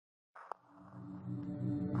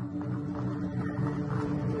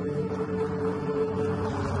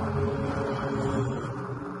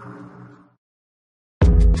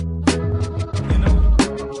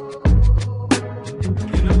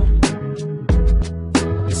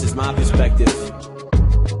my perspective.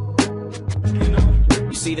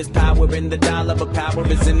 You see this power in the dollar, but power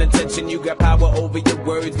is in attention. You got power over your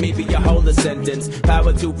words, maybe your whole sentence.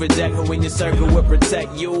 Power to project who in your circle will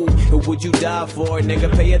protect you. Who would you die for,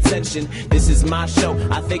 nigga? Pay attention. This is my show,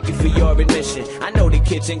 I thank you for your admission. I know the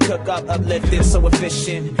kitchen, cook up, uplifting, so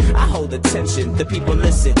efficient. I hold attention, the people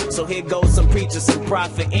listen. So here goes some preachers, some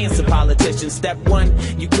prophet, and some politicians. Step one,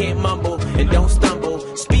 you can't mumble and don't stumble.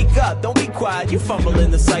 Speak up, don't be quiet, you fumble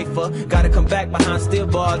in the cipher. Gotta come back behind steel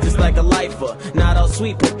bars just like a lifer. Not all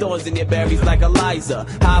sweet, put thorns in your berries like Eliza.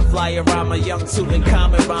 High flyer rhymer, young tootin'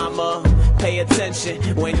 common rhymer. Pay attention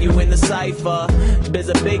when you in the cipher. There's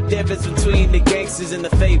a big difference between the gangsters and the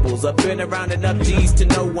fables. I've been around enough G's to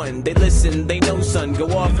know one. They listen, they know son, go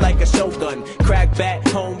off like a shotgun. Crack back,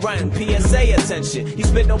 home run, PSA attention. You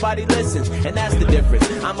spit, nobody listens, and that's the difference.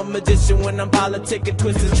 I'm a magician when I'm politicking,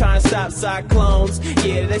 twisted, trying to stop cyclones.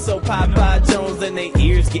 Yeah, they so Popeye Jones and they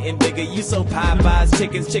ears getting bigger. You so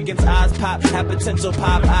Popeyes, chickens eyes pop, have potential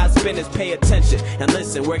pop eyes spinners. Pay attention and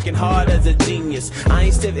listen, working hard as a genius. I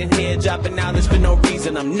ain't sitting here dropping knowledge for no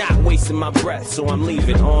reason. I'm not wasting my breath, so I'm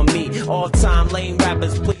leaving on me. All time lame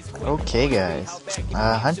rappers, please. Okay guys,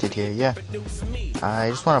 Hunted here, yeah. I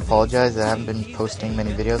just want to apologize that I haven't been posting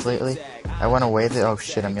many videos lately. I went away oh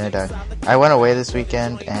shit, I'm gonna die. I went away this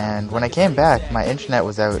weekend, and when I came back, my internet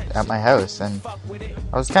was out at my house, and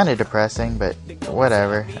I was kind of depressing, but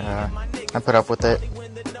whatever. I put up with it.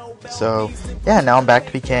 So, yeah, now I'm back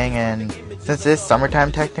to PKING, and since it's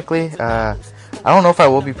summertime technically, I don't know if I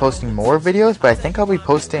will be posting more videos, but I think I'll be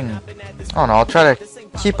posting, I don't know, I'll try to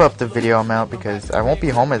keep up the video amount because I won't be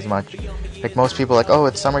home as much. Like most people like, oh,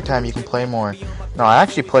 it's summertime, you can play more. No, I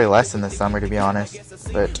actually play less in the summer, to be honest.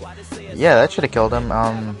 But, yeah, that should have killed him.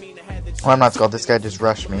 Well, I'm not scared, this guy just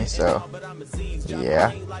rushed me, so,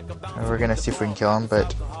 yeah. We're gonna see if we can kill him,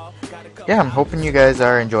 but, yeah, I'm hoping you guys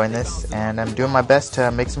are enjoying this, and I'm doing my best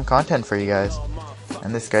to make some content for you guys.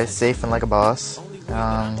 And this guy's safe and like a boss.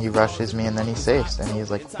 He rushes me and then he saves, and he's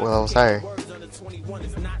like 4 levels higher.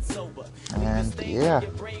 And yeah,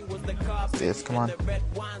 this, come on.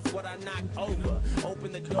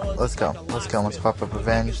 Let's go. Let's kill him. Let's pop up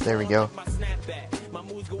revenge. There we go.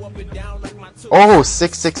 Oh,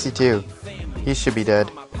 662. He should be dead.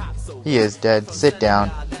 He is dead. Sit down.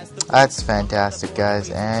 That's fantastic, guys.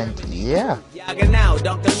 And yeah. Now,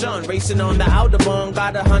 Dr. Sean racing on the Autobahn.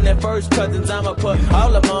 Got 100 first cousins, I'ma put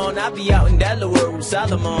all of them on. I be out in Delaware with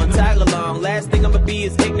Salomon, tag along. Last thing I'ma be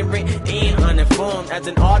is ignorant and uninformed. As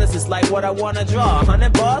an artist, it's like what I wanna draw.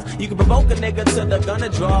 100 bars, you can provoke a nigga to the gonna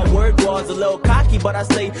draw. Word was a little cocky, but I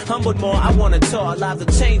stay humbled more. I wanna talk, lives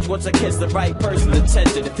will change once I kiss the right person's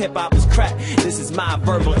attention. If hip-hop is crap, this is my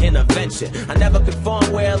verbal intervention. I never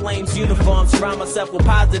conform, wear lame's uniform. Surround myself with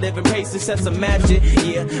positive and pray success of magic.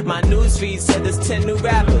 Yeah, my newsfeed said there's 10 new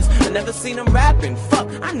rappers. I never seen them rapping. Fuck,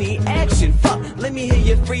 I need action. Fuck, let me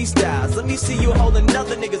hear your freestyles. Let me see you hold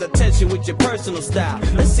another nigga's attention with your personal style.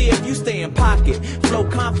 Let's see if you stay in pocket, flow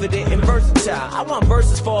confident and versatile. I want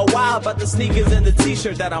verses for a while about the sneakers and the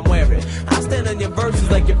t-shirt that I'm wearing. I stand on your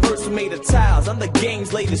verses like your verse was made of tiles. I'm the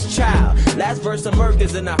game's latest child. Last verse of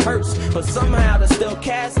murkers and it hurts, but somehow there's still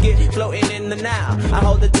casket floating in the now. I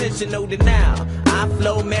hold attention, no denial. I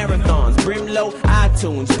flow marathons, Brimlow,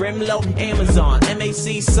 iTunes, Brimlow, Amazon,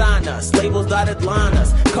 MAC, sign us, labels dotted line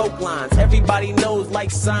us, coke lines, everybody knows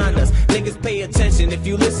like sign us. Niggas pay attention, if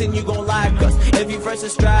you listen you gon' like us. If you fresh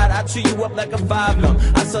and stride, I chew you up like a 5-gum.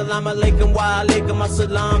 Assalamu alaikum wa alaikum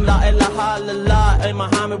assalam, la ilaha illallah, and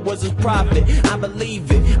Muhammad was his prophet. I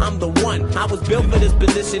believe it, I'm the one. I was built for this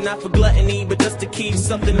position, not for gluttony, but just to keep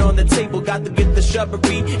something on the table. Got to get the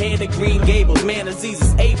shrubbery and the green gables. Man, Aziz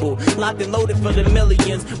is able, locked and loaded for the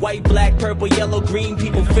millions. White, black, purple, yellow, green,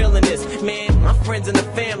 people feeling this. Man, my friends and the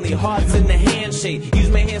family, hearts in the handshake. Use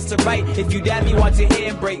my hands to write, if you dab me, watch your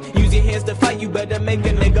hand break. Use your hands to fight, you better make a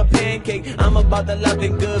nigga pancake. I'm about the love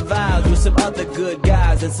and good vibes with some other good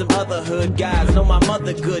guys and some other hood guys. Know my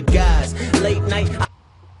mother good guys. Late night. I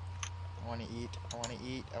wanna eat, I wanna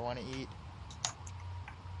eat, I wanna eat.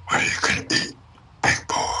 What are you gonna eat, big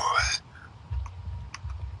boy?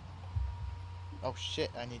 Oh shit,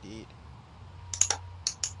 I need to eat.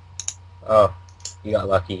 Oh, you got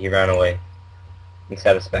lucky, he ran away.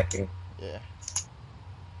 Instead of expecting. Yeah.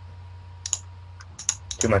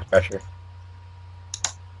 Too much pressure.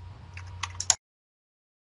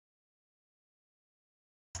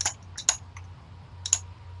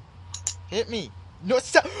 Hit me! No,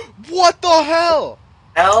 stop! What the hell?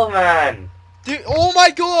 Hell, man! Dude, oh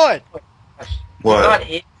my god! What? Not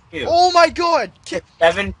hit you. Oh my god!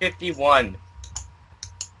 751.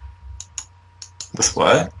 With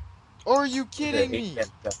what? Are you kidding me?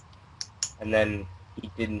 And then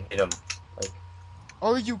he didn't hit him. Like,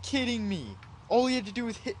 Are you kidding me? All he had to do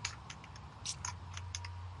was hit.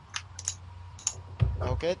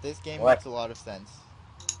 Okay, this game what? makes a lot of sense.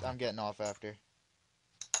 I'm getting off after.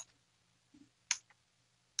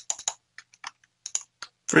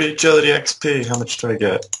 Free agility XP. How much do I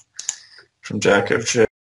get from jagex?